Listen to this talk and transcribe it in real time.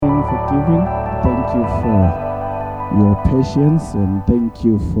giving. Thank you for your patience and thank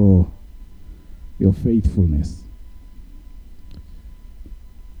you for your faithfulness.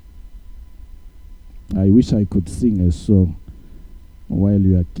 I wish I could sing a song while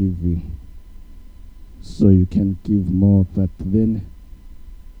you are giving, so you can give more, but then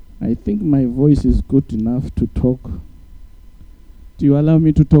I think my voice is good enough to talk. Do you allow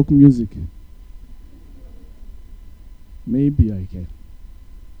me to talk music? Maybe I can.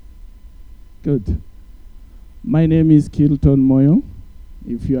 Good. My name is Kilton Moyo.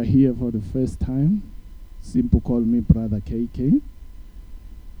 If you are here for the first time, simple call me Brother KK.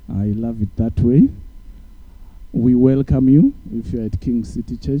 I love it that way. We welcome you if you're at King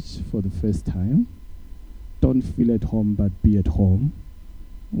City Church for the first time. Don't feel at home, but be at home.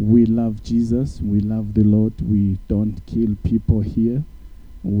 We love Jesus. We love the Lord. We don't kill people here.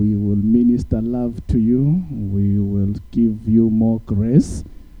 We will minister love to you. We will give you more grace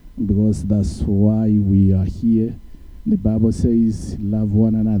because that's why we are here. The Bible says, love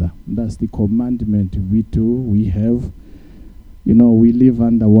one another. That's the commandment we have. You know, we live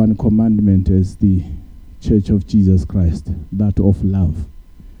under one commandment as the Church of Jesus Christ, that of love.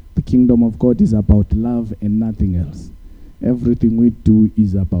 The kingdom of God is about love and nothing else. Everything we do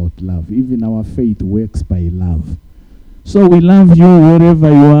is about love. Even our faith works by love. So we love you wherever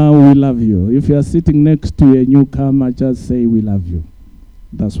you are, we love you. If you are sitting next to a newcomer, just say we love you.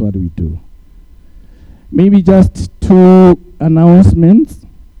 That's what we do. Maybe just 2 announcements.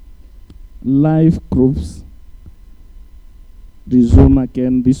 Life groups resume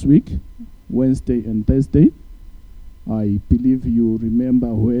again this week, Wednesday and Thursday. I believe you remember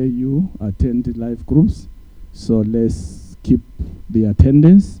where you attended life groups. So let's keep the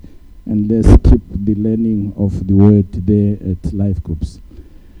attendance and let's keep the learning of the word there at life groups.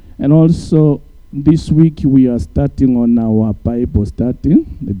 And also this week we are starting on our Bible study,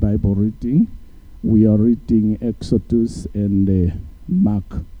 the Bible reading. We are reading Exodus and Mark.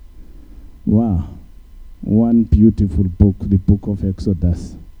 Wow, one beautiful book, the book of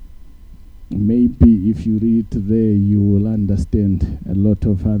Exodus. Maybe if you read there, you will understand a lot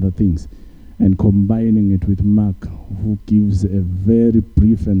of other things. And combining it with Mark, who gives a very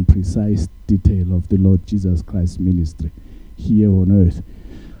brief and precise detail of the Lord Jesus Christ's ministry here on earth.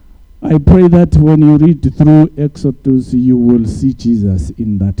 I pray that when you read through Exodus, you will see Jesus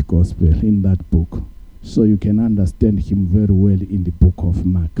in that gospel, in that book. So you can understand him very well in the book of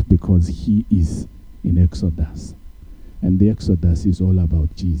Mark, because he is in Exodus. And the Exodus is all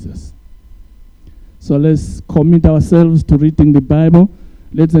about Jesus. So let's commit ourselves to reading the Bible.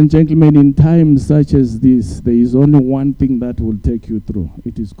 Ladies and gentlemen, in times such as this, there is only one thing that will take you through.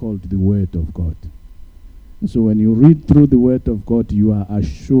 It is called the Word of God. And so when you read through the Word of God, you are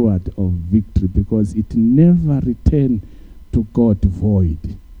assured of victory, because it never returns to God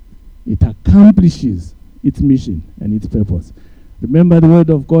void. It accomplishes its mission and its purpose. Remember, the Word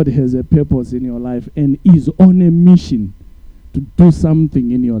of God has a purpose in your life and is on a mission to do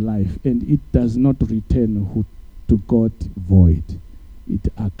something in your life, and it does not return to God void.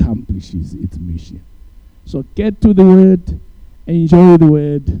 It accomplishes its mission. So get to the Word, enjoy the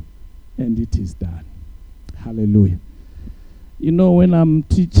Word, and it is done. Hallelujah. You know, when I'm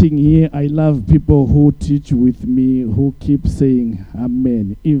teaching here, I love people who teach with me, who keep saying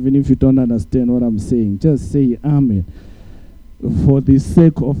amen. Even if you don't understand what I'm saying, just say amen. For the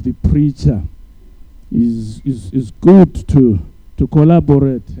sake of the preacher, is good to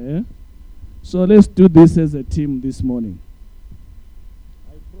collaborate. Eh? So let's do this as a team this morning.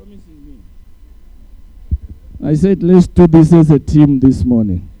 I said let's do this as a team this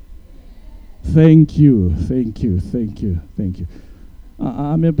morning. Thank you, thank you, thank you, thank you.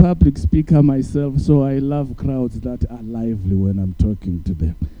 I'm a public speaker myself, so I love crowds that are lively when I'm talking to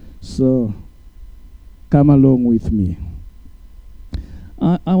them. So come along with me.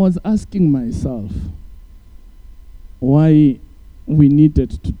 I was asking myself why we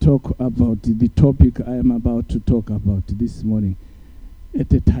needed to talk about the topic I am about to talk about this morning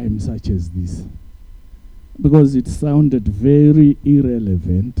at a time such as this, because it sounded very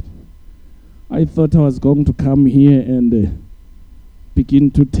irrelevant. I thought I was going to come here and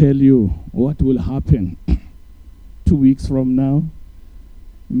begin to tell you what will happen 2 weeks from now,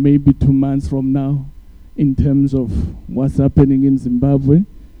 maybe 2 months from now, in terms of what's happening in Zimbabwe.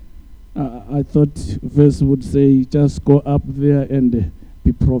 I thought verse would say, just go up there and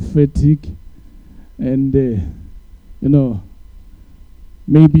be prophetic and, you know,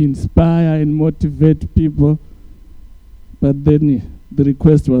 maybe inspire and motivate people. But then the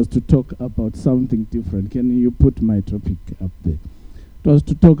request was to talk about something different. Can you put my topic up there? It was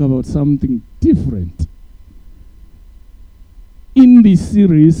to talk about something different. In this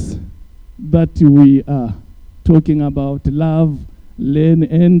series, that we are talking about love, learn,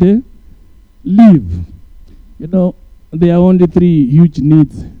 and live. You know, there are only three huge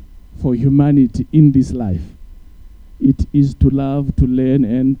needs for humanity in this life. It is to love, to learn,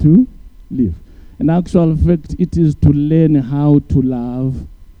 and to live. In actual fact, it is to learn how to love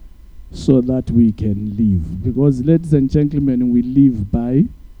so that we can live. Because, ladies and gentlemen, we live by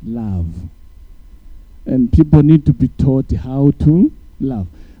love. And people need to be taught how to love.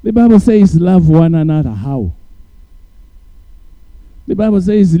 The Bible says love one another. How? The Bible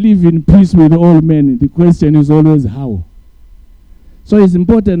says live in peace with all men. The question is always how. So it's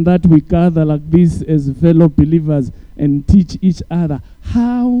important that we gather like this as fellow believers and teach each other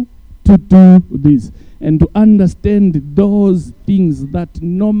how to do this and to understand those things that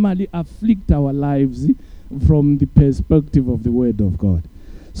normally afflict our lives from the perspective of the Word of God.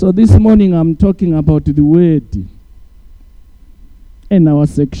 So this morning I'm talking about the Word and our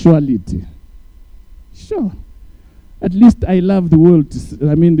sexuality. Sure. At least I love the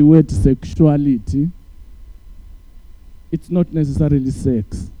word sexuality. It's not necessarily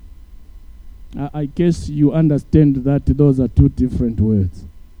sex. I guess you understand that those are two different words.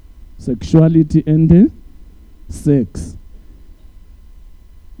 Sexuality and sex.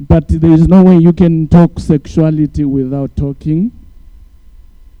 But there is no way you can talk sexuality without talking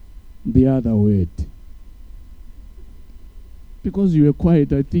the other word. Because you are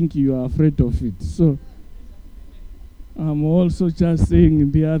quiet, I think you are afraid of it. So I'm also just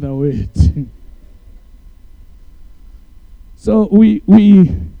saying the other word. So we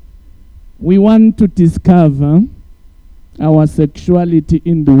want to discover our sexuality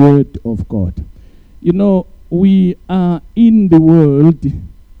in the Word of God. You know, we are in the world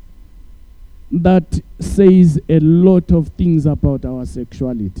that says a lot of things about our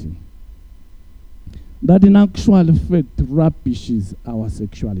sexuality, that in actual fact rubbishes our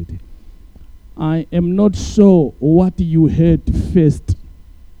sexuality. I am not sure what you heard first,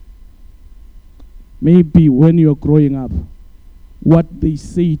 maybe when you're growing up, what they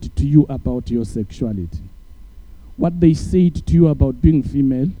said to you about your sexuality, what they said to you about being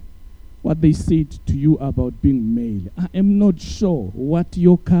female, what they said to you about being male. I am not sure what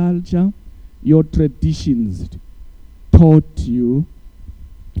your culture, your traditions taught you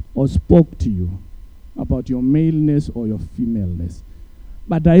or spoke to you about your maleness or your femaleness.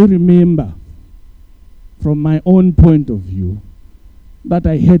 But I remember, from my own point of view, that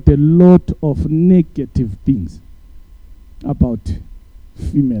I heard a lot of negative things about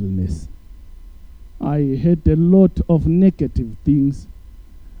femaleness. I heard a lot of negative things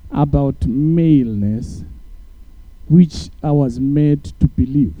about maleness, which I was made to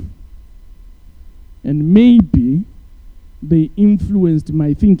believe. And maybe they influenced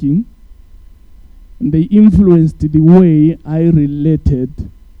my thinking, and they influenced the way I related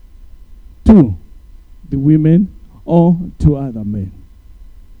to the women or to other men.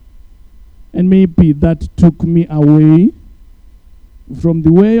 And maybe that took me away from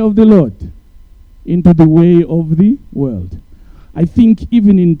the way of the Lord into the way of the world. I think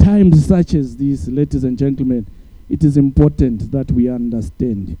even in times such as these, ladies and gentlemen, it is important that we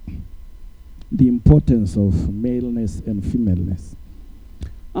understand the importance of maleness and femaleness.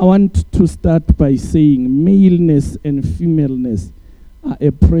 I want to start by saying maleness and femaleness are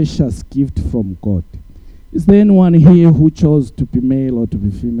a precious gift from God. Is there anyone here who chose to be male or to be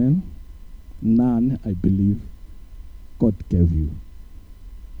female? None, I believe. God gave you.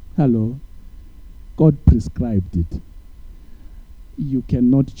 Hello? God prescribed it. You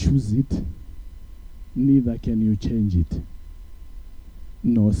cannot choose it, neither can you change it,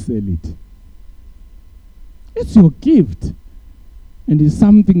 nor sell it. It's your gift, and it's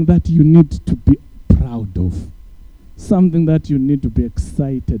something that you need to be proud of, something that you need to be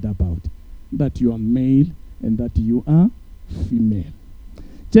excited about, that you are male and that you are female.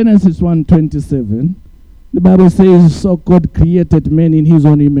 Genesis 1:27, the Bible says, so God created man in his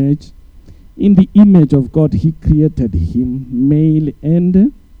own image. In the image of God, he created him, male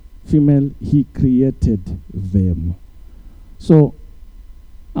and female, he created them. So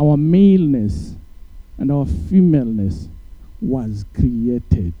our maleness and our femaleness was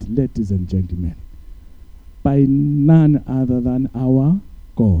created, ladies and gentlemen, by none other than our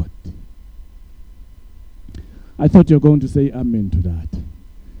God. I thought you were going to say amen to that,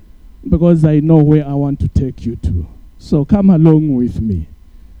 because I know where I want to take you to. So come along with me.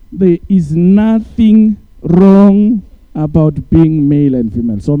 There is nothing wrong about being male and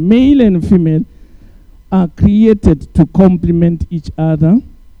female. So male and female are created to complement each other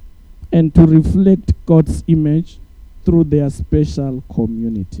and to reflect God's image through their special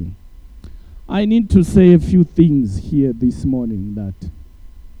community. I need to say a few things here this morning, that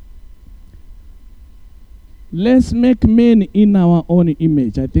Let's make men in our own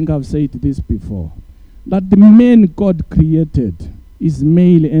image. I think I've said this before. That the man God created is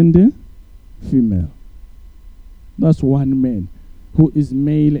male and female. That's one man who is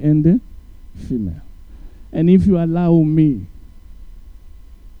male and female. And if you allow me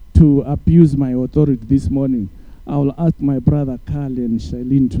to abuse my authority this morning, I will ask my brother Carl and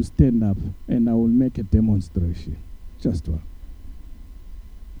Shailene to stand up and I will make a demonstration. Just one.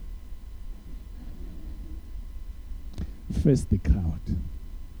 Face the crowd.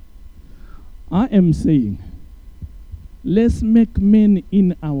 I am saying, let's make men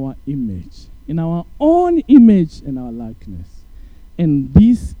in our image, in our own image and our likeness. And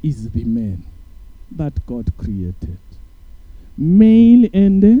this is the man that God created. Male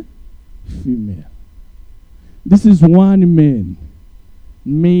and female. This is one man,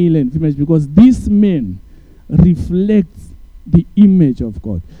 male and female, because this man reflects the image of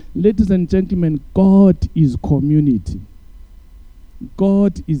God. Ladies and gentlemen, God is community.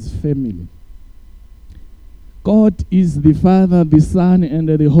 God is family. God is the Father, the Son, and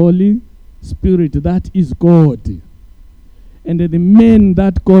the Holy Spirit. That is God. And the man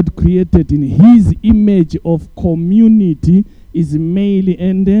that God created in his image of community is male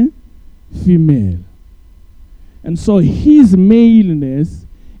and female. And so his maleness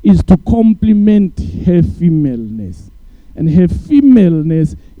is to complement her femaleness. And her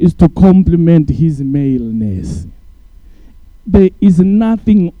femaleness is to complement his maleness. There is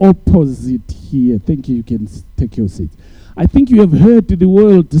nothing opposite here. Thank you. You can take your seat. I think you have heard the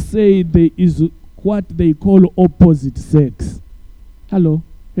world say there is what they call opposite sex. Hello?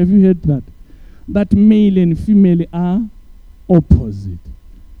 Have you heard that? That male and female are opposite.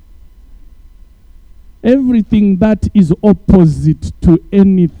 Everything that is opposite to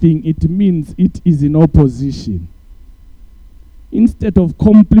anything, it means it is in opposition. Instead of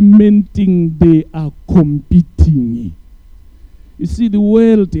complementing, they are competing. You see, the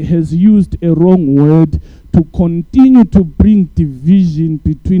world has used a wrong word to continue to bring division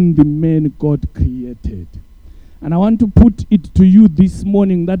between the men God created. And I want to put it to you this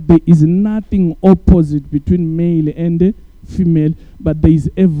morning that there is nothing opposite between male and female, but there is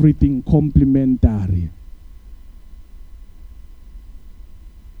everything complementary.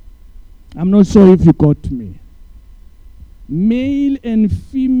 I'm not sure if you got me. Male and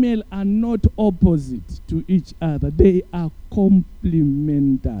female are not opposite to each other. They are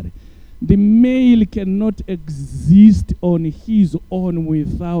complementary. The male cannot exist on his own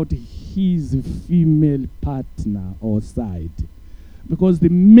without his female partner or side. Because the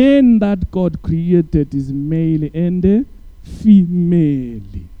man that God created is male and female.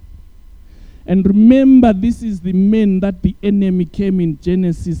 And remember, this is the man that the enemy came in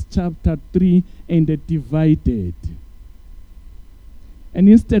Genesis chapter 3 and divided. And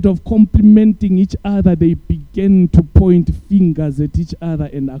instead of complimenting each other, they began to point fingers at each other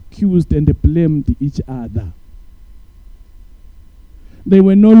and accused and blamed each other. They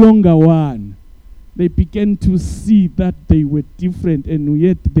were no longer one. They began to see that they were different, and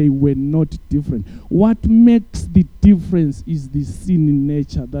yet they were not different. What makes the difference is the sin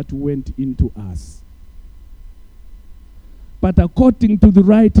nature that went into us. But according to the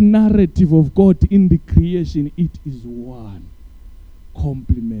right narrative of God in the creation, it is one.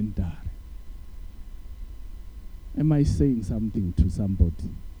 Complementary. Am I saying something to somebody?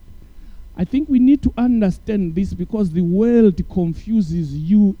 I think we need to understand this because the world confuses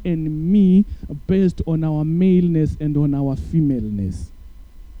you and me based on our maleness and on our femaleness.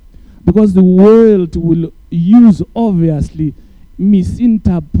 Because the world will obviously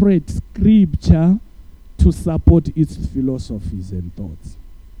misinterpret scripture to support its philosophies and thoughts.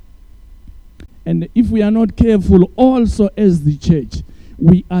 And if we are not careful, also as the church,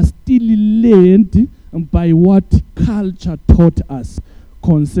 we are still led by what culture taught us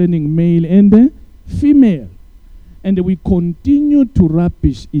concerning male and female. And we continue to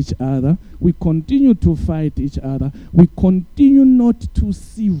rubbish each other. We continue to fight each other. We continue not to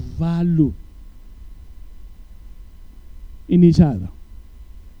see value in each other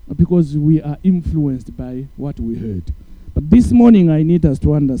because we are influenced by what we heard. But this morning I need us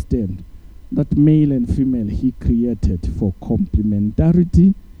to understand that male and female he created for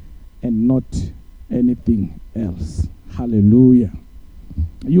complementarity and not anything else. Hallelujah.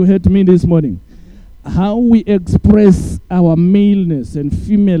 You heard me this morning. How we express our maleness and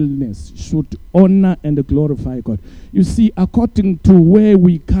femaleness should honor and glorify God. You see, according to where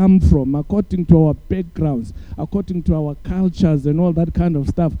we come from, according to our backgrounds, according to our cultures and all that kind of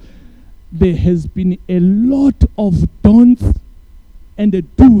stuff, there has been a lot of don'ts and a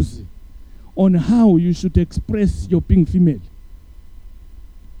do's on how you should express your being female.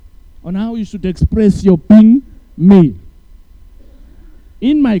 on how you should express your being male.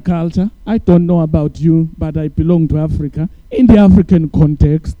 In my culture, I don't know about you, but I belong to Africa. In the African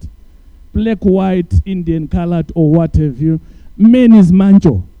context, black, white, Indian, colored, or what have you, man is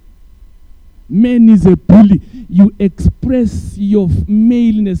mancho. Man is a bully. You express your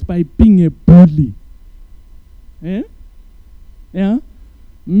maleness by being a bully. Eh? Yeah?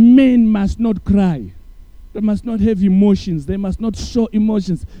 Men must not cry. They must not have emotions. They must not show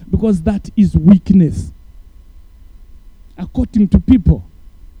emotions because that is weakness. According to people.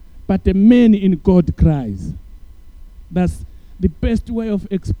 But a man in God cries. That's the best way of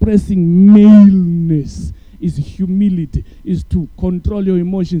expressing maleness is humility, is to control your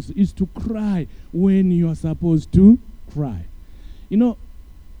emotions, is to cry when you are supposed to cry. You know,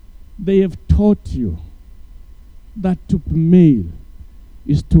 they have taught you that to be male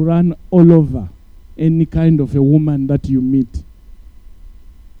is to run all over any kind of a woman that you meet.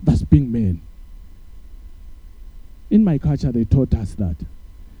 That's being man. In my culture, they taught us that.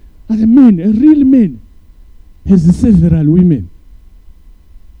 And a man, a real man, has several women.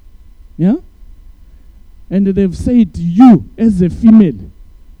 Yeah? And they've said, you, as a female,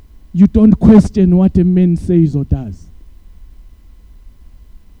 you don't question what a man says or does.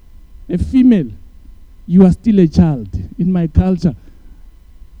 A female, you are still a child. In my culture,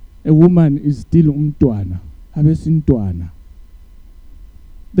 a woman is still umntwana, abesintwana.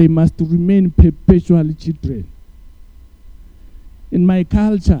 They must remain perpetually children. In my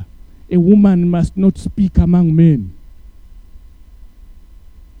culture, a woman must not speak among men.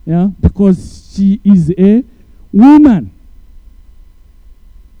 Yeah, because she is a woman.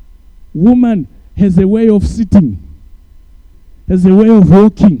 Woman has a way of sitting, has a way of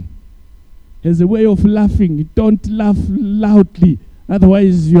walking, has a way of laughing. Don't laugh loudly,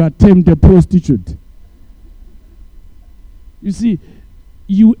 otherwise you are termed a prostitute. You see,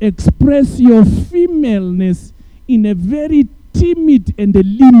 you express your femaleness in a very timid and a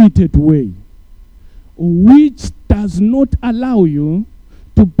limited way, which does not allow you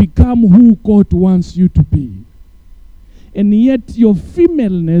to become who God wants you to be. And yet your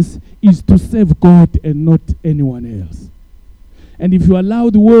femaleness is to serve God and not anyone else. And if you allow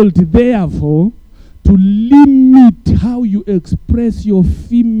the world, therefore, to limit how you express your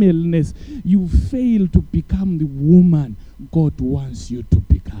femaleness, you fail to become the woman God wants you to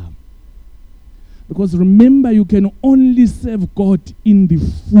become. Because remember, you can only serve God in the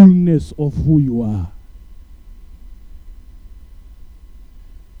fullness of who you are.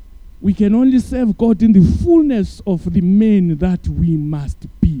 We can only serve God in the fullness of the men that we must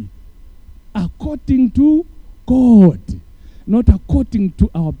be. According to God. Not according to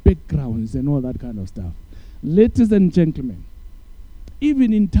our backgrounds and all that kind of stuff. Ladies and gentlemen,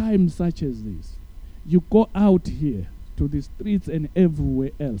 even in times such as this, you go out here to the streets and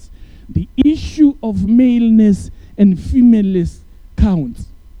everywhere else, the issue of maleness and femaleness counts.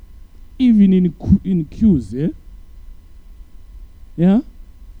 Even in queues, eh? Yeah?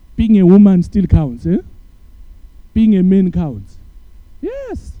 Being a woman still counts, eh? Being a man counts.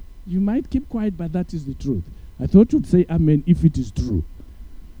 Yes, you might keep quiet, but that is the truth. I thought you'd say amen if it is true.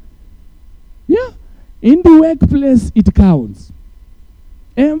 Yeah, in the workplace it counts.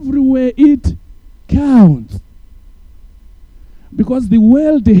 Everywhere it counts. Because the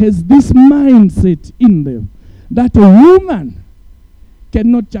world has this mindset in them that a woman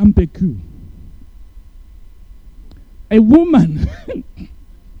cannot jump a queue. A woman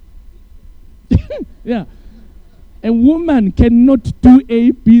yeah. A woman cannot do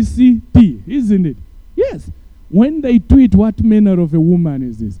A, B, C, D, isn't it? Yes. When they do it, what manner of a woman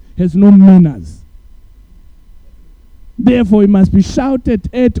is this? Has no manners. Therefore, it must be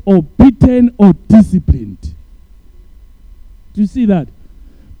shouted at or beaten or disciplined. Do you see that?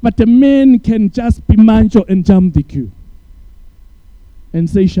 But a man can just be macho and jump the queue and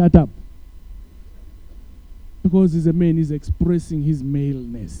say, shut up. Because he's a man, he's expressing his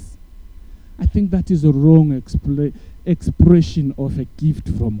maleness. I think that is a wrong expression of a gift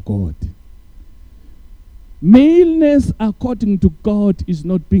from God. Maleness, according to God, is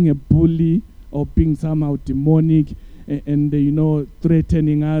not being a bully or being somehow demonic and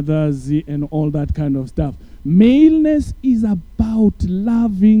threatening others and all that kind of stuff. Maleness is about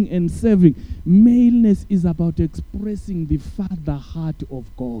loving and serving. Maleness is about expressing the Father heart of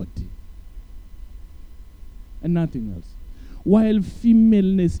God. And nothing else. While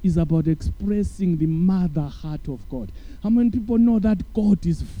femaleness is about expressing the mother heart of God. How many people know that God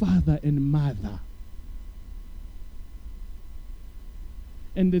is father and mother?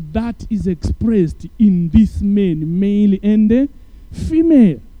 And that is expressed in this man, male and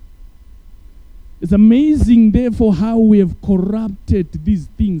female. It's amazing, therefore, how we have corrupted these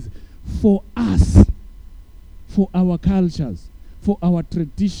things for us, for our cultures, for our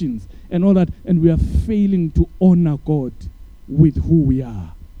traditions and all that, and we are failing to honor God with who we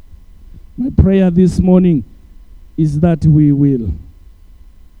are. My prayer this morning is that we will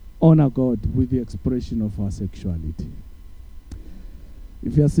honor God with the expression of our sexuality.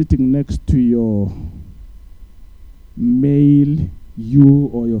 If you are sitting next to your male you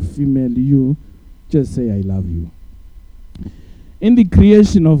or your female you, just say, I love you. In the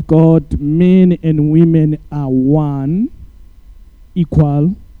creation of God, men and women are one,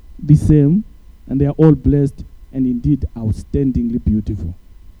 equal, the same, and they are all blessed and indeed outstandingly beautiful.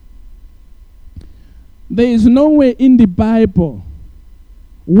 There is nowhere in the Bible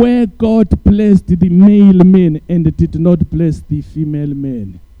where God blessed the male men and did not bless the female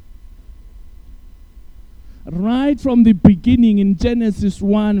men. Right from the beginning in Genesis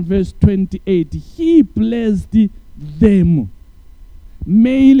 1 verse 28, he blessed them,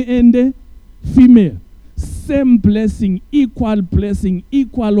 male and female. Same blessing, equal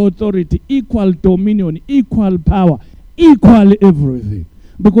authority, equal dominion, equal power, equal everything.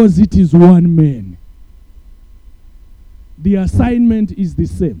 Because it is one man. The assignment is the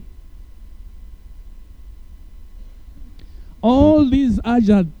same. All these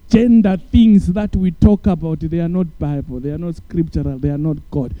other gender things that we talk about, they are not Bible, they are not scriptural, they are not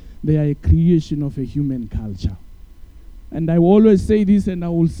God. They are a creation of a human culture. And I will always say this, and I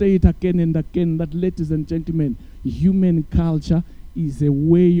will say it again and again, that, ladies and gentlemen, human culture is a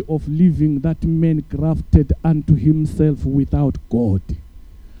way of living that man grafted unto himself without God.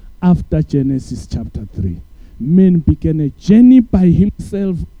 After Genesis chapter 3, man began a journey by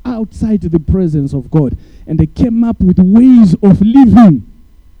himself outside the presence of God, and they came up with ways of living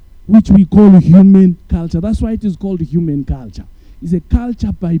which we call human culture. That's why it is called human culture. It's a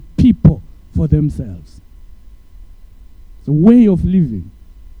culture by people for themselves. It's a way of living.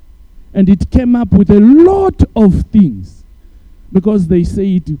 And it came up with a lot of things, because they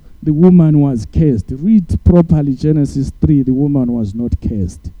say the woman was cursed. Read properly Genesis 3. The woman was not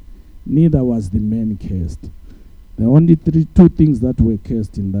cursed. Neither was the man cursed. There are only two things that were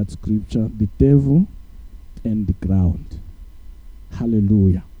cursed in that scripture: the devil and the ground.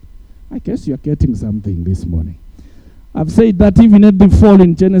 Hallelujah. I guess you're getting something this morning. I've said that even at the fall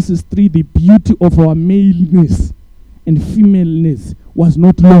in Genesis 3, the beauty of our maleness and femaleness was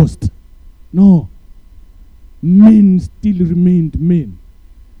not lost. No. Men still remained men,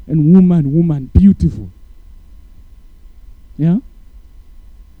 and woman, beautiful. Yeah?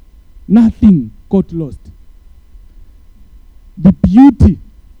 Nothing got lost. The beauty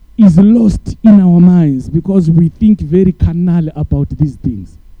is lost in our minds because we think very carnal about these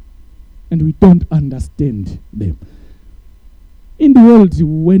things, and we don't understand them. In the world,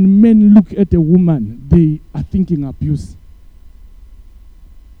 when men look at a woman, they are thinking abuse,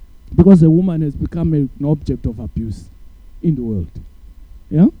 because a woman has become an object of abuse in the world.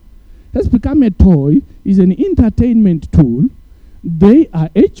 Yeah? Has become a toy, is an entertainment tool. They are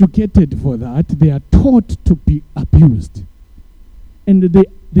educated for that. They are taught to be abused. And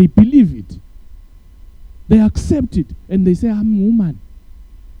they believe it. They accept it. And they say, I'm a woman.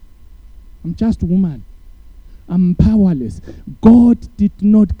 I'm just a woman. I'm powerless. God did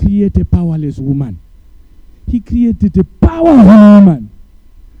not create a powerless woman. He created a powerful woman.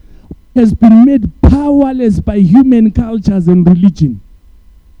 Has been made powerless by human cultures and religion.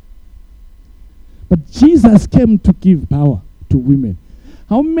 But Jesus came to give power to women.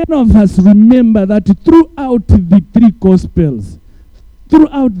 How many of us remember that throughout the 3 Gospels,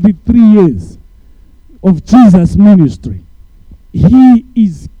 throughout the 3 years of Jesus' ministry, he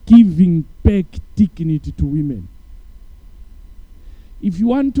is giving back dignity to women? If you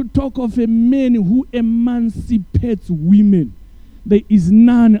want to talk of a man who emancipates women, there is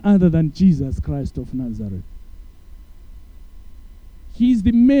none other than Jesus Christ of Nazareth. He is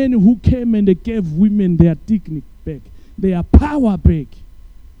the man who came and gave women their dignity back, their power back.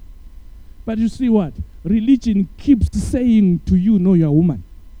 But you see what? Religion keeps saying to you, no, you're a woman.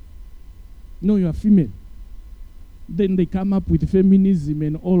 No, you're female. Then they come up with feminism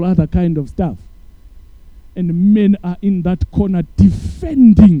and all other kind of stuff. And men are in that corner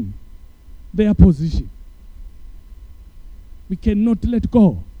defending their position. We cannot let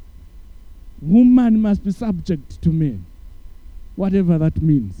go. Woman must be subject to men. Whatever that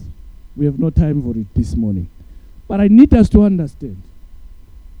means. We have no time for it this morning. But I need us to understand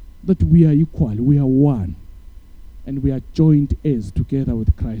that we are equal, we are one, and we are joint heirs together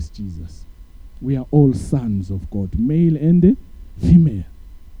with Christ Jesus. We are all sons of God, male and female.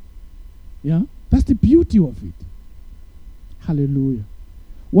 Yeah? That's the beauty of it. Hallelujah.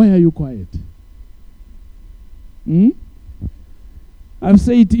 Why are you quiet? I've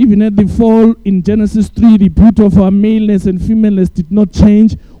said even at the fall in Genesis 3, the beauty of our maleness and femaleness did not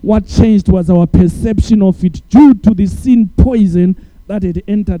change. What changed was our perception of it due to the sin poison that had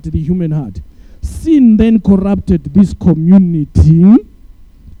entered the human heart. Sin then corrupted this community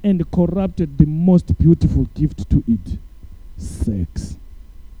and corrupted the most beautiful gift to it, sex.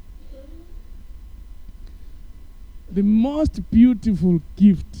 The most beautiful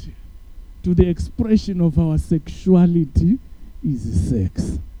gift to the expression of our sexuality is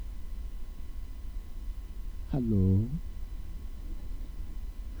sex. Hello.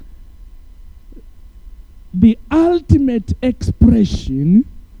 The ultimate expression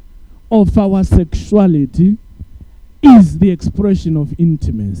of our sexuality is the expression of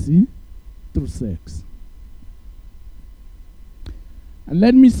intimacy through sex. And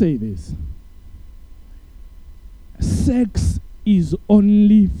let me say this. Sex is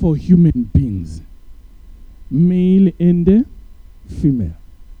only for human beings, male and female.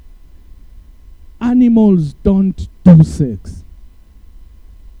 Animals don't do sex.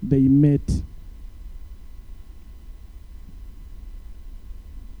 They mate.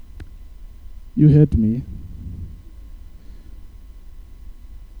 You heard me?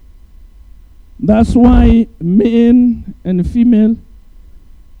 That's why men and female,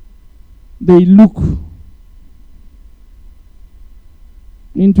 they look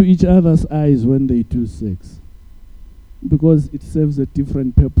into each other's eyes when they do sex, because it serves a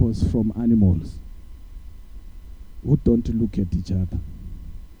different purpose from animals who don't look at each other.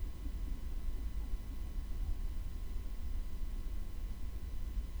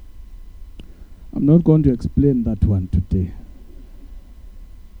 I'm not going to explain that one today.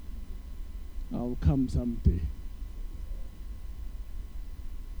 I'll come someday.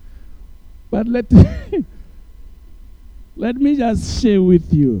 But let me just share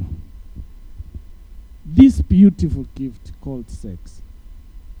with you this beautiful gift called sex.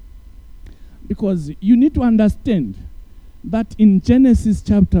 Because you need to understand that in Genesis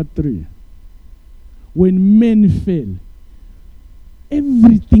chapter 3, when man fell,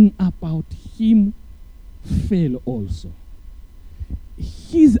 everything about him fell also.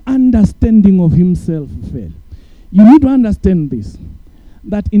 His understanding of himself fell. You need to understand this,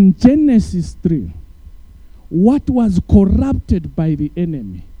 that in Genesis 3, what was corrupted by the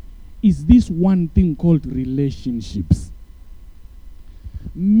enemy is this one thing called relationships.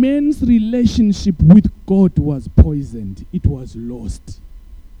 Man's relationship with God was poisoned. It was lost.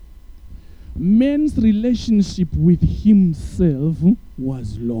 Man's relationship with himself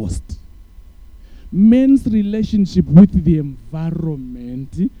was lost. Man's relationship with the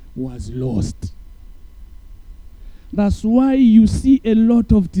environment was lost. That's why you see a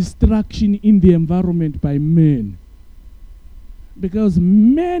lot of destruction in the environment by men. Because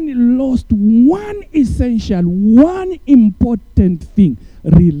men lost one essential, one important thing: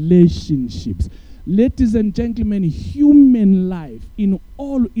 relationships. Ladies and gentlemen, human life in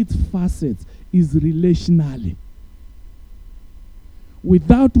all its facets is relational.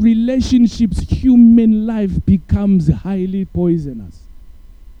 Without relationships, human life becomes highly poisonous.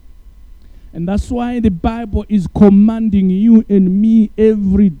 And that's why the Bible is commanding you and me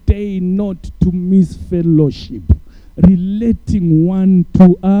every day not to miss fellowship, relating one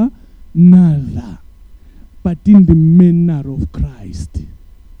to another, but in the manner of Christ.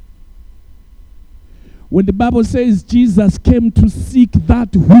 When the Bible says Jesus came to seek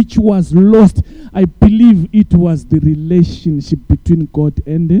that which was lost, I believe it was the relationship between God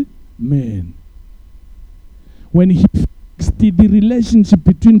and man. When he fixed the relationship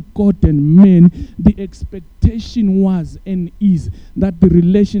between God and man, the expectation was and is that the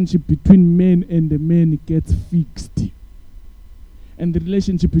relationship between man and the man gets fixed. And the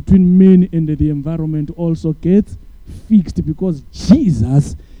relationship between man and the environment also gets fixed, because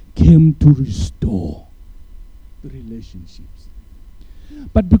Jesus came to restore the relationships.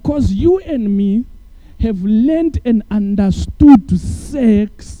 But because you and me have learned and understood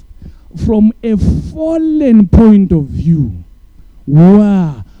sex from a fallen point of view,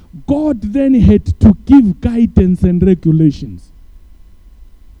 wow, God then had to give guidance and regulations.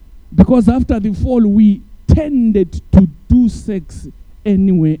 Because after the fall, we tended to do sex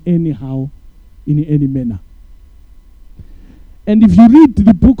anywhere, anyhow, in any manner. And if you read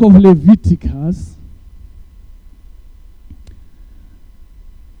the book of Leviticus,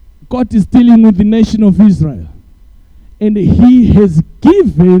 God is dealing with the nation of Israel. And he has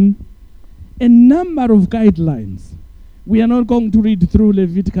given a number of guidelines. We are not going to read through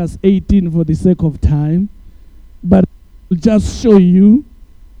Leviticus 18 for the sake of time, but I'll just show you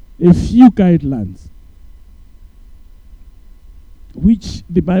a few guidelines, which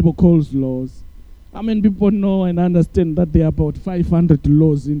the Bible calls laws, How many people know and understand that there are about 500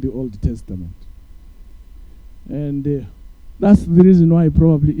 laws in the Old Testament? And that's the reason why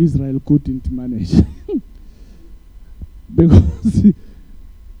probably Israel couldn't manage. Because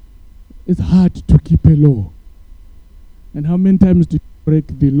it's hard to keep a law. And how many times do you break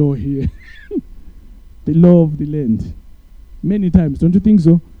the law here? The law of the land. Many times, don't you think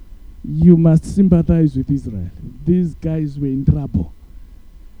so? You must sympathize with Israel. These guys were in trouble.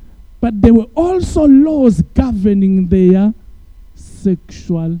 But there were also laws governing their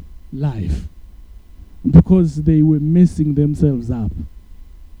sexual life, because they were messing themselves up.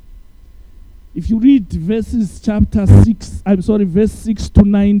 If you read verse 6 to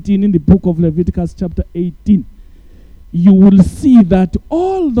 19 in the book of Leviticus chapter 18, you will see that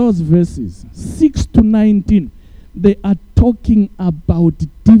all those verses, 6 to 19, they are talking about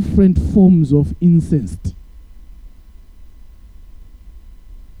different forms of incest.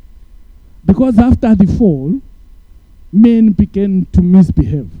 Because after the fall, men began to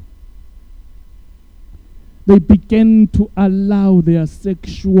misbehave. They began to allow their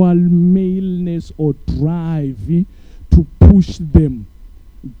sexual maleness or drive to push them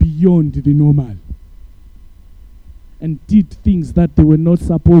beyond the normal, and did things that they were not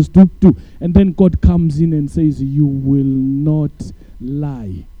supposed to do. And then God comes in and says, you will not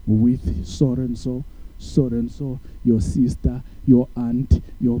lie with so and so, so and so, your sister, your aunt,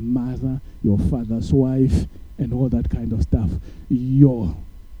 your mother, your father's wife, and all that kind of stuff, your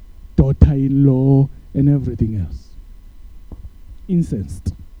daughter-in-law, and everything else.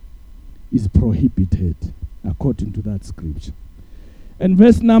 Incest is prohibited according to that scripture. And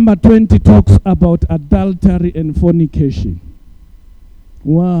verse number 20 talks about adultery and fornication.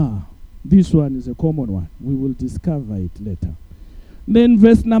 Wow, this one is a common one. We will discover it later. Then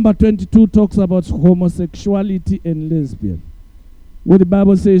verse number 22 talks about homosexuality and lesbian, where the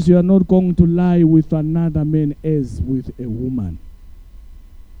Bible says you are not going to lie with another man as with a woman.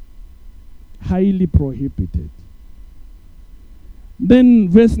 Highly prohibited. Then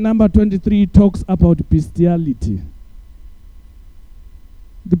verse number 23 talks about bestiality.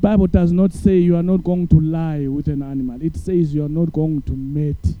 The Bible does not say you are not going to lie with an animal. It says you are not going to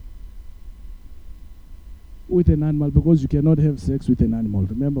mate with an animal, because you cannot have sex with an animal.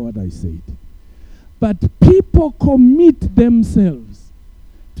 Remember what I said. But people commit themselves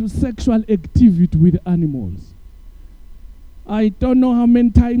to sexual activity with animals. I don't know how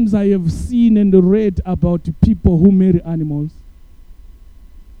many times I have seen and read about people who marry animals.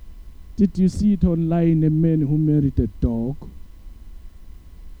 Did you see it online, a man who married a dog?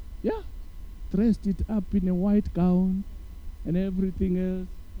 Yeah, dressed it up in a white gown and everything else,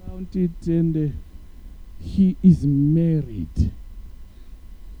 found it, and he is married.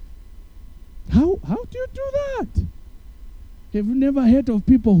 How do you do that? Have you never heard of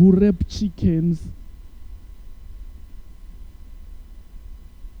people who rape chickens?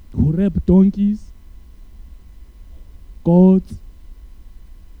 Who rape donkeys? Goats?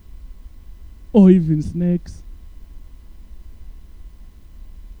 Or even snakes?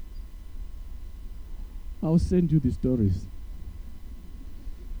 I'll send you the stories.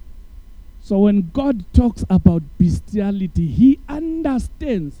 So when God talks about bestiality, he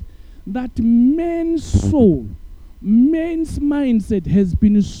understands that man's soul, man's mindset has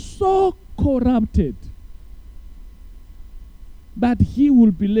been so corrupted that he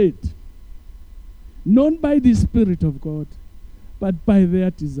will be led, not by the Spirit of God, but by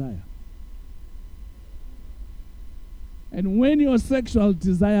their desire. And when your sexual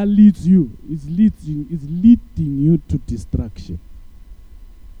desire leads you, it's leading you to destruction.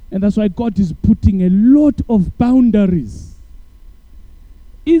 And that's why God is putting a lot of boundaries.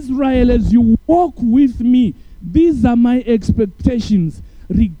 Israel, as you walk with me, these are my expectations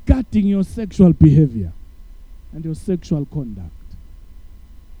regarding your sexual behavior and your sexual conduct.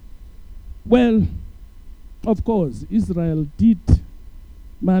 Well, of course, Israel did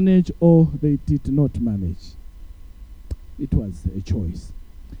manage or they did not manage. It was a choice.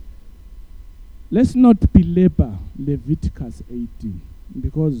 Let's not belabor Leviticus 18,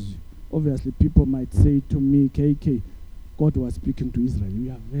 because obviously people might say to me, KK, God was speaking to Israel. We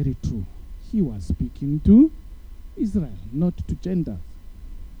are very true. He was speaking to Israel, not to Gentiles.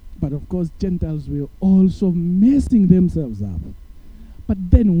 But of course, Gentiles were also messing themselves up. But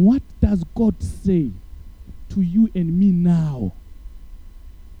then what does God say to you and me now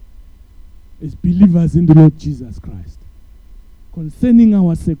as believers in the Lord Jesus Christ concerning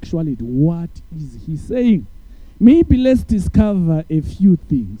our sexuality? What is he saying? Maybe let's discover a few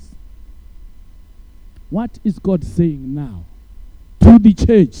things. What is God saying now to the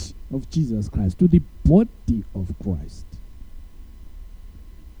church of Jesus Christ, to the body of Christ?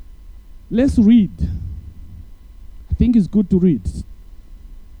 Let's read. I think it's good to read.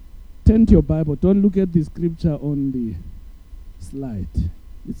 Turn to your Bible. Don't look at the scripture on the slide.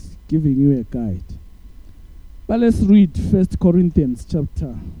 It's giving you a guide. But let's read 1 Corinthians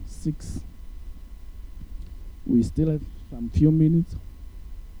chapter 6. We still have some few minutes.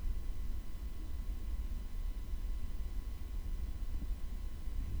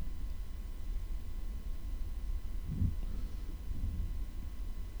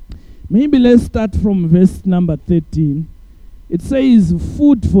 Maybe let's start from verse number 13. It says,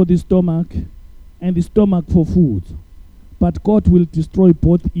 food for the stomach and the stomach for food, but God will destroy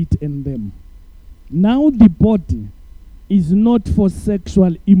both it and them. Now the body is not for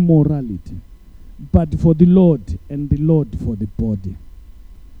sexual immorality, but for the Lord, and the Lord for the body.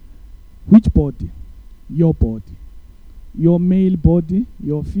 Which body? Your body. Your male body,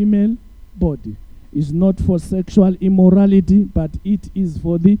 your female body is not for sexual immorality, but it is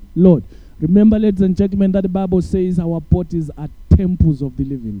for the Lord. Remember, ladies and gentlemen, that the Bible says our bodies are temples of the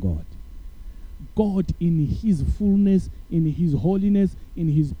living God. God in his fullness, in his holiness, in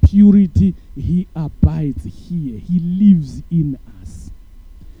his purity, he abides here. He lives in us.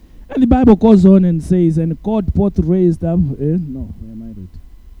 And the Bible goes on and says, and God both raised up... no, where am I reading?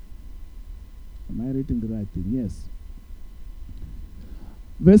 Am I reading the right thing? Yes.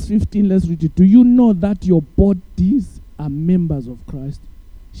 Verse 15, let's read it. Do you know that your bodies are members of Christ?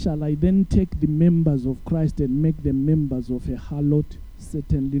 Shall I then take the members of Christ and make them members of a harlot?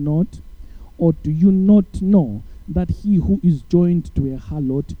 Certainly not. Or do you not know that he who is joined to a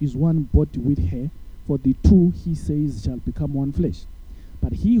harlot is one body with her? For the two, he says, shall become one flesh.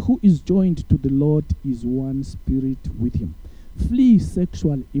 But he who is joined to the Lord is one spirit with him. Flee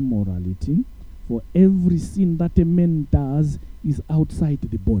sexual immorality, for every sin that a man does is outside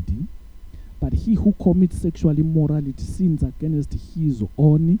the body, but he who commits sexual immorality sins against his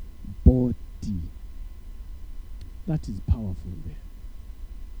own body. That is powerful there.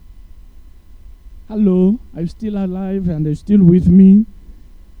 Hello, are you still alive and are you still with me?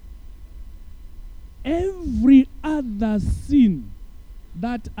 Every other sin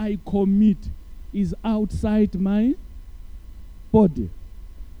that I commit is outside my body.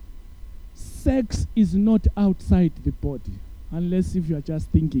 Sex is not outside the body, unless if you are just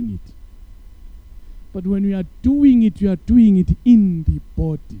thinking it. But when you are doing it in the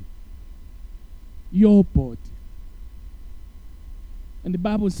body. Your body. And the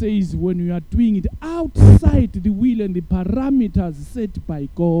Bible says when you are doing it outside the will and the parameters set by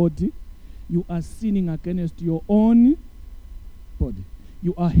God, you are sinning against your own body.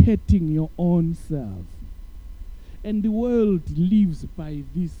 You are hating your own self. And the world lives by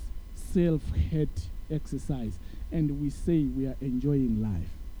this self-hate exercise. And we say we are enjoying life.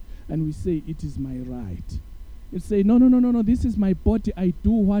 And we say it is my right. You say, no, this is my body. I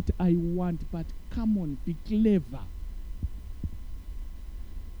do what I want. But come on, be clever.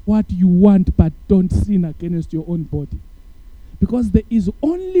 What you want, but don't sin against your own body. Because there is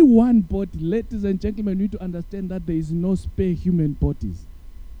only one body. Ladies and gentlemen, you need to understand that there is no spare human bodies.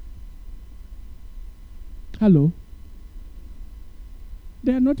 Hello?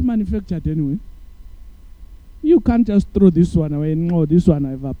 They are not manufactured anyway. You can't just throw this one away. No, this one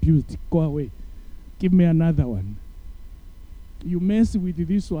I've abused. Go away. Give me another one. You mess with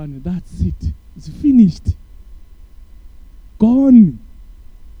this one, that's it. It's finished. Gone.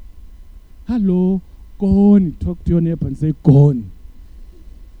 Hello? Gone. Talk to your neighbor and say, gone.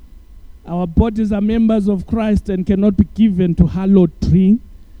 Our bodies are members of Christ and cannot be given to harlotry.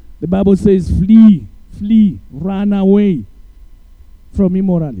 The Bible says, flee, run away from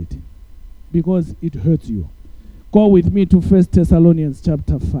immorality because it hurts you. Go with me to 1 Thessalonians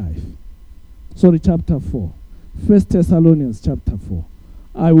chapter 4. 1 Thessalonians chapter 4.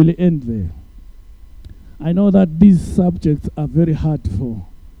 I will end there. I know that these subjects are very hard for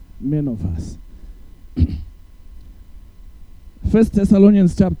many of us. 1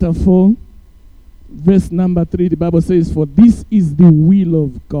 Thessalonians chapter 4, verse number 3, the Bible says, for this is the will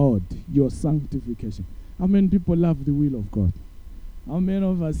of God, your sanctification. How many people love the will of God? How many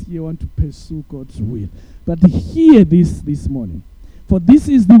of us here want to pursue God's will? But hear this morning. For this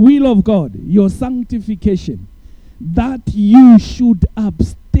is the will of God, your sanctification, that you should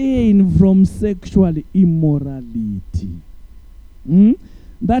abstain from sexual immorality.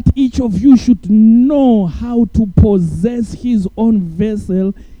 That each of you should know how to possess his own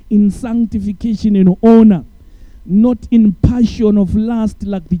vessel in sanctification and honor, not in passion of lust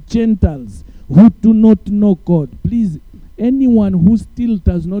like the Gentiles who do not know God. Please, anyone who still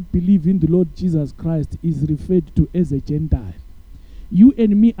does not believe in the Lord Jesus Christ is referred to as a Gentile. You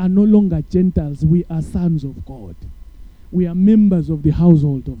and me are no longer Gentiles. We are sons of God. We are members of the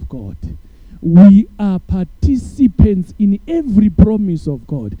household of God. We are participants in every promise of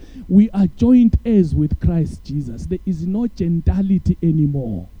God. We are joint heirs with Christ Jesus. There is no gentility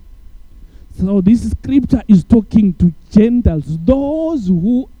anymore. So this scripture is talking to Gentiles, those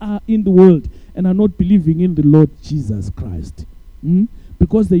who are in the world and are not believing in the Lord Jesus Christ.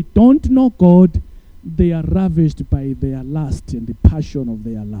 Because they don't know God, they are ravished by their lust and the passion of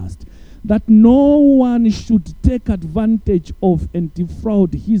their lust. That no one should take advantage of and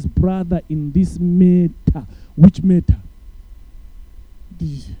defraud his brother in this matter. Which matter?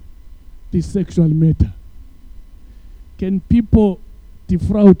 The sexual matter. Can people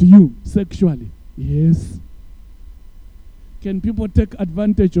defraud you sexually? Yes. Can people take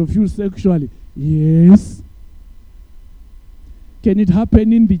advantage of you sexually? Yes. Can it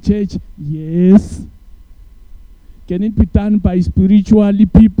happen in the church? Yes. Can it be done by spiritually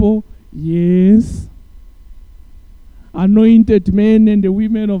people? Yes. Anointed men and the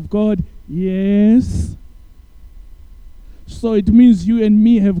women of God? Yes. So it means you and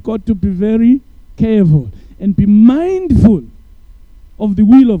me have got to be very careful and be mindful of the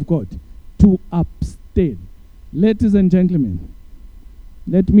will of God to abstain. Ladies and gentlemen,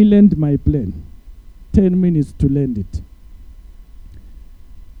 let me land my plane. 10 minutes to land it.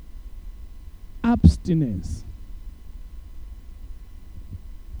 Abstinence.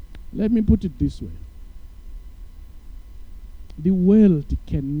 Let me put it this way. The world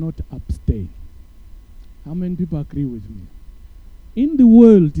cannot abstain. How many people agree with me? In the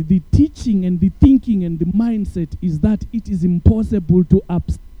world, the teaching and the thinking and the mindset is that it is impossible to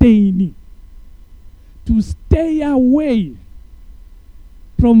abstain, to stay away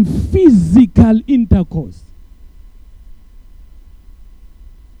from physical intercourse.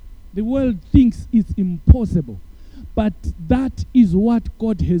 The world thinks it's impossible, but that is what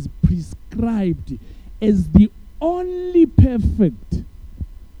God has prescribed as the only perfect,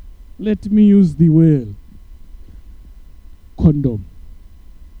 let me use the word, condom.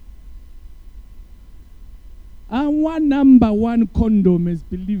 Our number one condom as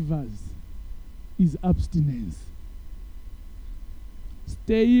believers is abstinence.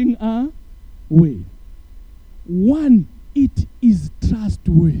 Staying away. One, it is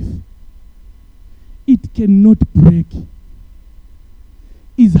trustworthy. It cannot break.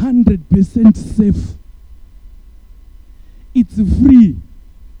 Is 100% safe. It's free.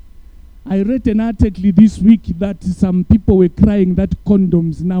 I read an article this week that some people were crying that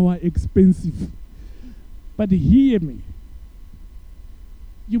condoms now are expensive. But hear me.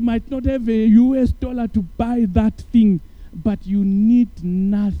 You might not have a US dollar to buy that thing, but you need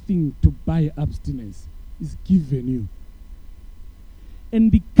nothing to buy abstinence. It's given you.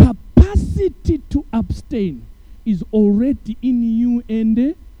 And the capacity to abstain is already in you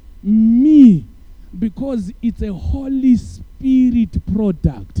and me, because it's a Holy Spirit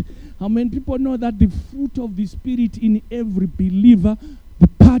product. How many people know that the fruit of the Spirit in every believer, the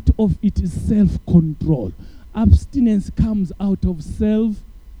part of it is self-control. Abstinence comes out of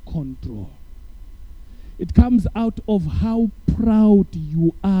self-control. It comes out of how proud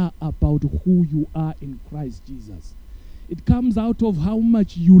you are about who you are in Christ Jesus. It comes out of how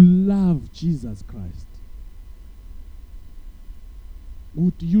much you love Jesus Christ.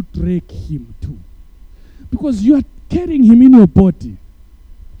 Would you drag him too? Because you are carrying him in your body.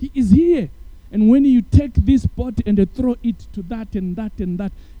 He is here. And when you take this body and throw it to that and that and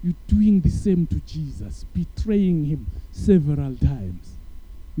that, you're doing the same to Jesus, betraying him several times.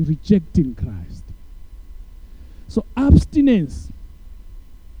 You're rejecting Christ. So abstinence,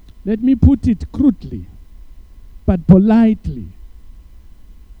 let me put it crudely, but politely,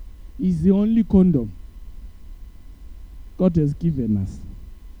 is the only condom God has given us.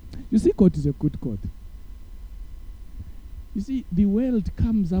 You see, God is a good God. You see, the world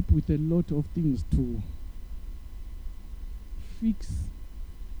comes up with a lot of things to fix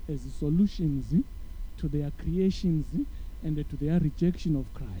as solutions to their creations and to their rejection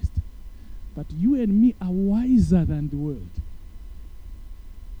of Christ. But you and me are wiser than the world.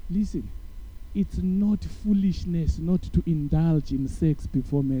 Listen, it's not foolishness not to indulge in sex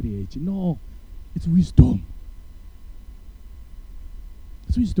before marriage. No, it's wisdom.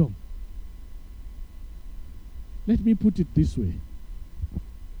 It's wisdom. Let me put it this way.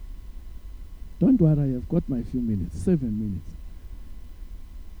 Don't worry, I've got my few minutes, 7 minutes.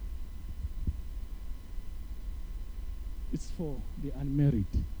 It's for the unmarried.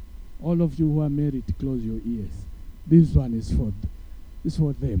 All of you who are married, close your ears. This one is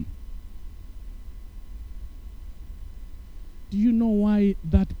for them. Do you know why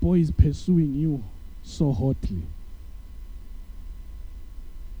that boy is pursuing you so hotly?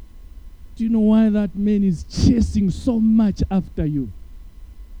 Do Do you know why that man is chasing so much after you?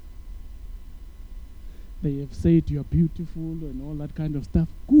 They have said you are beautiful and all that kind of stuff.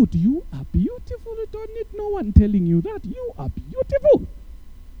 Good, you are beautiful. You don't need no one telling you that. You are beautiful.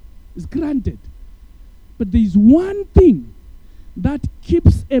 It's granted. But there is one thing that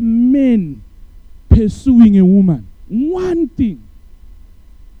keeps a man pursuing a woman. One thing.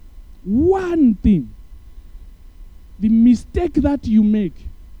 One thing. The mistake that you make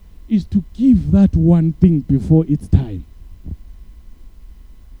is to give that one thing before it's time.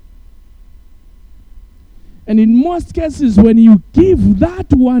 And in most cases, when you give that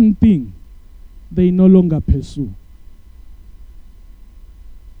one thing, they no longer pursue.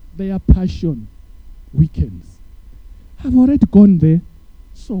 Their passion weakens. I've already gone there,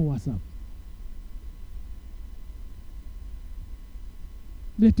 so what's up?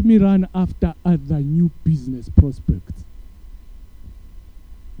 Let me run after other new business prospects.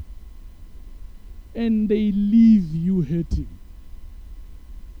 And they leave you hurting.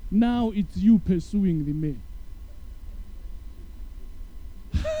 Now it's you pursuing the man.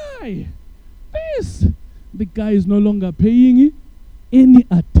 Hi, this. The guy is no longer paying any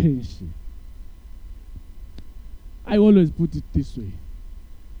attention. I always put it this way.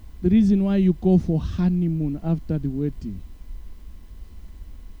 The reason why you go for honeymoon after the wedding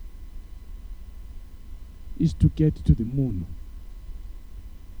is to get to the moon.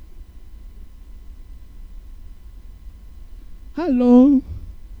 Hello.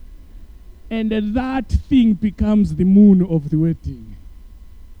 And that thing becomes the moon of the wedding.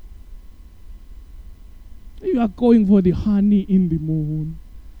 You are going for the honey in the moon.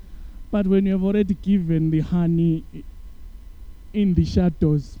 But when you have already given the honey in the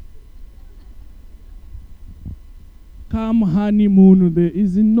shadows, come honeymoon, there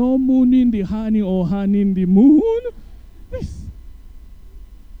is no moon in the honey or honey in the moon.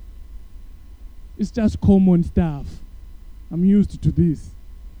 It's just common stuff. I'm used to this.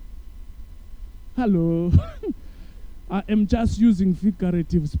 Hello. I am just using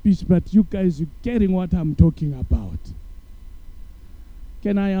figurative speech, but you guys are getting what I'm talking about.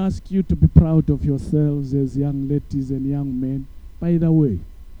 Can I ask you to be proud of yourselves as young ladies and young men? By the way,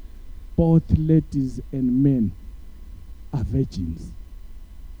 both ladies and men are virgins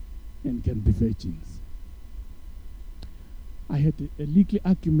and can be virgins. I had a legal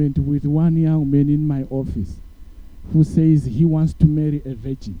argument with one young man in my office who says he wants to marry a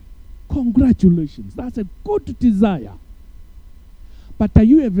virgin. Congratulations, that's a good desire. But are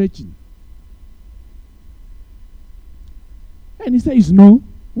you a virgin? And he says, no.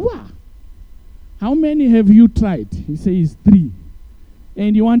 Wow. How many have you tried? He says, 3.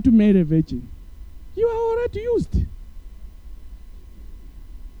 And you want to marry a virgin? You are already used.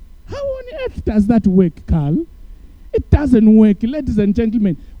 How on earth does that work, Carl? It doesn't work. Ladies and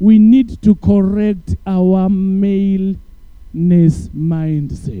gentlemen, we need to correct our maleness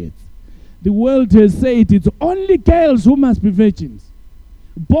mindset. The world has said it's only girls who must be virgins.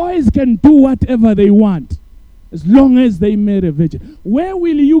 Boys can do whatever they want as long as they marry a virgin. Where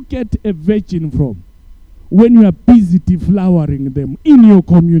will you get a virgin from when you are busy deflowering them in your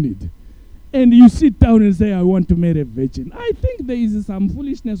community? And you sit down and say, I want to marry a virgin. I think there is some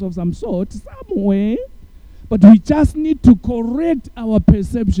foolishness of some sort somewhere. But we just need to correct our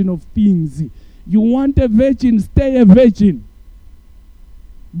perception of things. You want a virgin, stay a virgin.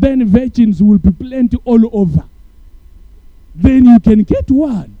 Then virgins will be plenty all over. Then you can get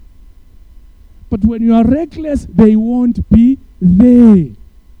one. But when you are reckless, they won't be there.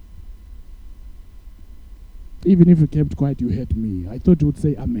 Even if you kept quiet, you heard me. I thought you would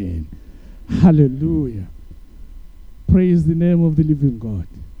say amen. Hallelujah. Praise the name of the living God.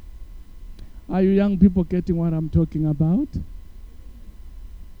 Are you young people getting what I'm talking about?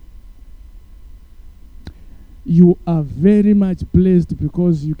 You are very much blessed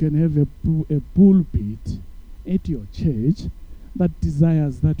because you can have a pulpit at your church that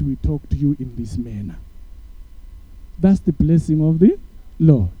desires that we talk to you in this manner. That's the blessing of the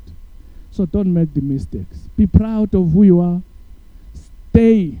Lord. So don't make the mistakes. Be proud of who you are.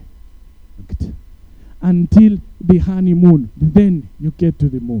 Stay until the honeymoon. Then you get to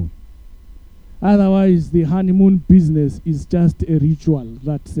the moon. Otherwise, the honeymoon business is just a ritual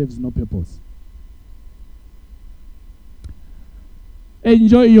that serves no purpose.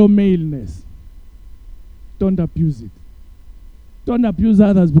 Enjoy your maleness. Don't abuse it. Don't abuse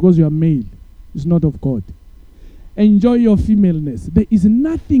others because you are male. It's not of God. Enjoy your femaleness. There is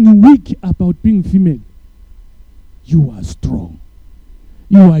nothing weak about being female. You are strong.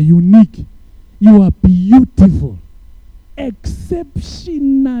 You are unique. You are beautiful.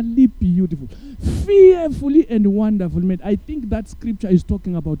 exceptionally beautiful, fearfully and wonderfully made. I think that scripture is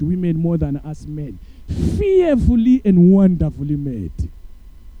talking about women more than us men. Fearfully and wonderfully made.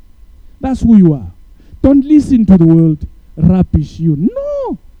 That's who you are. Don't listen to the world rubbish you.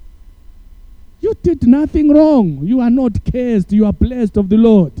 No. You did nothing wrong. You are not cursed. You are blessed of the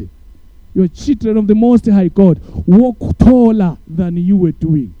Lord. You are children of the Most High God. Walk taller than you were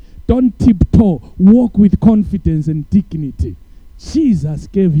doing. Don't tiptoe. Walk with confidence and dignity. Jesus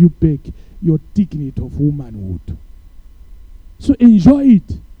gave you back your dignity of womanhood. So enjoy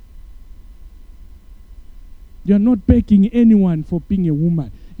it. You are not begging anyone for being a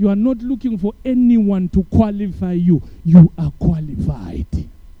woman. You are not looking for anyone to qualify you. You are qualified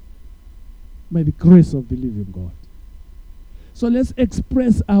by the grace of the living God. So let's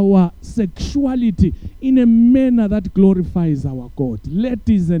express our sexuality in a manner that glorifies our God.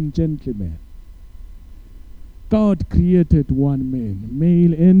 Ladies and gentlemen, God created one man,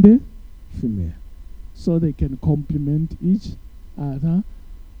 male and female, so they can complement each other.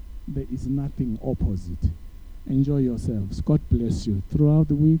 There is nothing opposite. Enjoy yourselves. God bless you throughout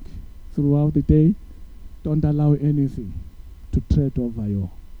the week, throughout the day. Don't allow anything to tread over your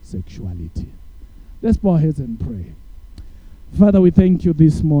sexuality. Let's bow our heads and pray. Father, we thank you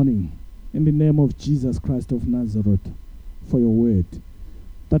this morning in the name of Jesus Christ of Nazareth for your word.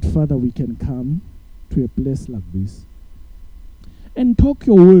 That, Father, we can come to a place like this and talk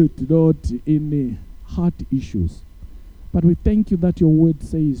your word, Lord, in the heart issues. But we thank you that your word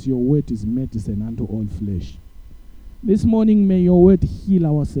says your word is medicine unto all flesh. This morning, may your word heal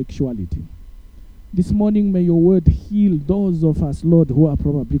our sexuality. This morning, may your word heal those of us, Lord, who are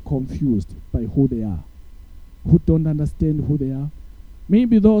probably confused by who they are, who don't understand who they are.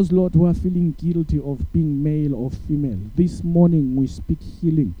 Maybe those, Lord, who are feeling guilty of being male or female. This morning, we speak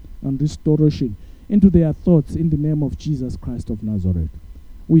healing and restoration into their thoughts in the name of Jesus Christ of Nazareth.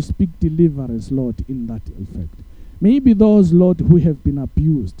 We speak deliverance, Lord, in that effect. Maybe those, Lord, who have been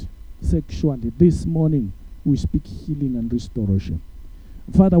abused sexually, this morning, we speak healing and restoration.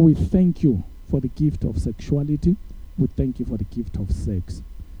 Father, we thank you for the gift of sexuality. We thank you for the gift of sex.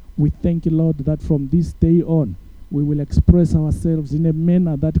 We thank you, Lord, that from this day on, we will express ourselves in a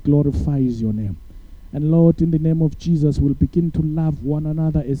manner that glorifies your name. And Lord, in the name of Jesus, we'll begin to love one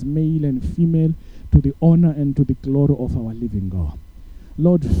another as male and female to the honor and to the glory of our living God.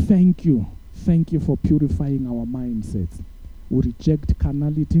 Lord, thank you. Thank you for purifying our mindsets. We reject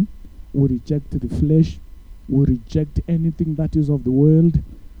carnality. We reject the flesh. We reject anything that is of the world.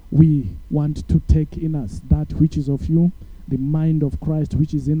 We want to take in us that which is of you, the mind of Christ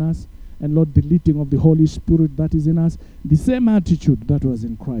which is in us, and Lord, the leading of the Holy Spirit that is in us, the same attitude that was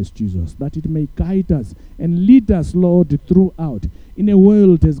in Christ Jesus, that it may guide us and lead us, Lord, throughout in a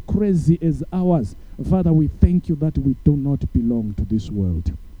world as crazy as ours. Father, we thank you that we do not belong to this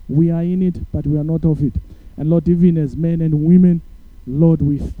world. We are in it, but we are not of it. And Lord, even as men and women, Lord,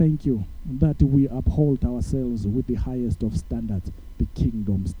 we thank you that we uphold ourselves with the highest of standards, the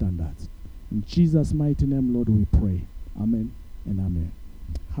kingdom standards. In Jesus' mighty name, Lord, we pray. Amen and amen.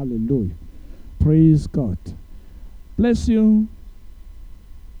 Hallelujah. Praise God. Bless you.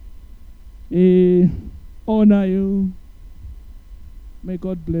 Honor you. May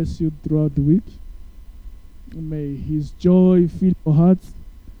God bless you throughout the week. May his joy fill your hearts.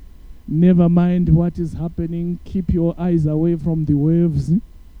 Never mind what is happening. Keep your eyes away from the waves.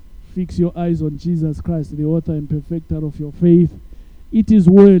 Fix your eyes on Jesus Christ, the author and perfecter of your faith. It is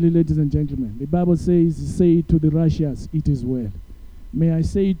well, ladies and gentlemen. The Bible says, say to the righteous, it is well. May I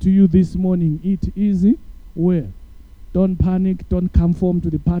say to you this morning, it is well. Don't panic. Don't conform to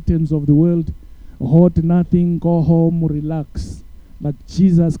the patterns of the world. Hold nothing. Go home. Relax. Like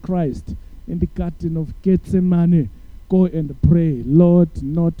Jesus Christ in the Garden of Gethsemane. Go and pray, Lord,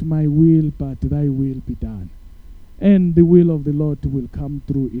 not my will, but thy will be done. And the will of the Lord will come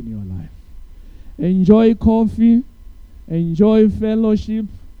through in your life. Enjoy coffee. Enjoy fellowship.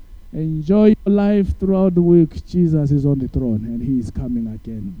 Enjoy your life throughout the week. Jesus is on the throne and he is coming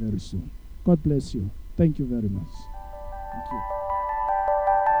again very soon. God bless you. Thank you very much. Thank you.